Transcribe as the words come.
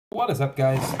What is up,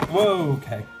 guys? Whoa,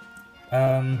 okay.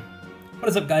 What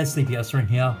is up, guys? CPSRing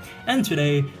here, and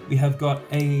today we have got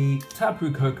a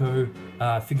Tapu Koko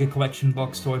figure collection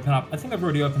box to open up. I think I've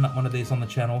already opened up one of these on the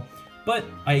channel, but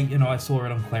I saw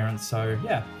it on clearance, so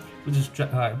yeah, we'll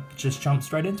just jump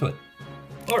straight into it.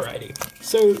 Alrighty,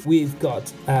 so we've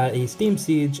got a Steam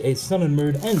Siege, a Sun and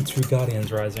Moon, and 2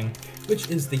 Guardians Rising,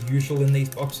 which is the usual in these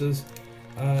boxes.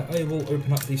 I will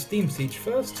open up the Steam Siege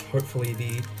first. Hopefully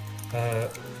these are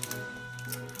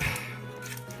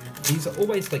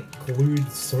always like glued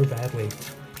so badly.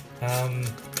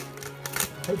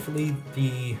 Hopefully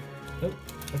oh,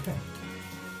 okay.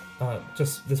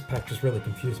 Just this pack just really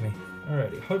confused me.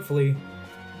 Alrighty, hopefully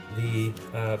the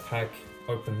pack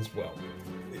opens well.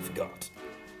 We've got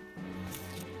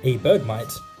a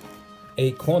Bergmite,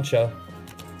 a Clauncher,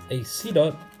 a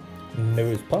Seedot,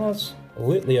 Nose Pass,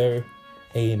 Litleo,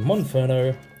 a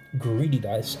Monferno, Greedy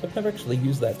Dice, I've never actually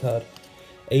used that card,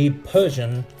 a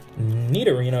Persian,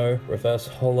 Nidorino, Reverse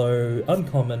Holo,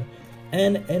 Uncommon,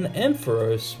 and an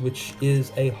Ampharos, which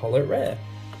is a Holo Rare.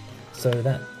 So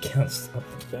that counts up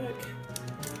the back.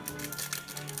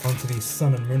 Onto the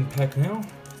Sun and Moon pack now.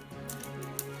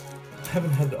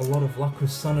 Haven't had a lot of luck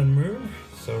with Sun and Moon,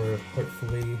 so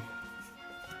hopefully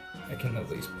I can at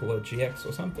least pull a GX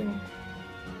or something.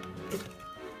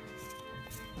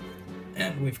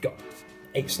 And we've got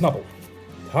a Snubble,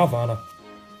 Carvana,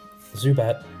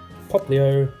 Zubat,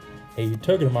 Poplio, a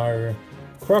Togedemaru,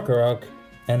 Krokorok,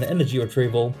 an Energy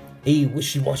Retrieval, a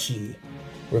Wishiwashi,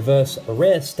 Reverse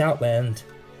Rare Stoutland,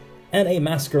 and a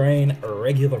Masquerain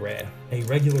Regular Rare. A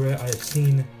Regular Rare I have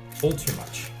seen all too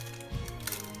much.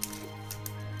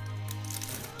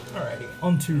 Alrighty,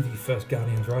 on to the first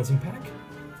Guardians Rising pack.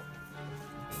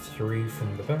 3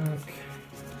 from the back.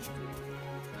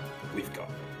 We've got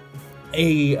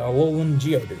a Alolan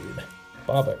Geodude,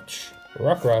 Barboach,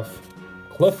 Rockruff,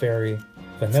 Clefairy,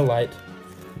 Vanillite,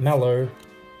 Mallow,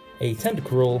 a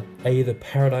Tentacruel, the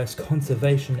Paradise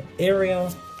Conservation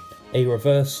Area, a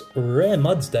Reverse Rare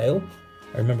Mudsdale,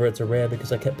 I remember it's a rare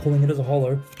because I kept pulling it as a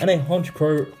holo, and a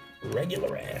Honchkrow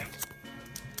Regular Rare.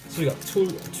 So we got two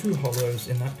holos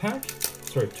in that pack,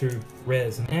 sorry, 2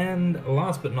 rares, and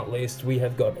last but not least we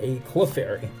have got a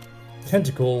Clefairy,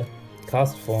 Tentacle,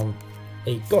 Castform,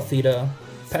 a Gothita,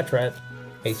 Patrat,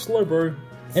 a Slowbro,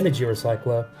 Energy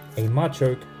Recycler, a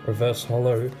Machoke, Reverse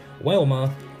Holo, Wailmer,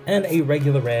 and a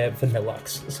Regular Rare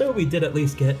Vanillux. So we did at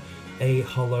least get a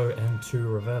holo and 2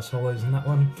 reverse holos in that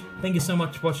one. Thank you so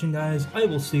much for watching, guys. I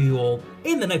will see you all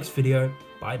in the next video.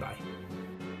 Bye bye.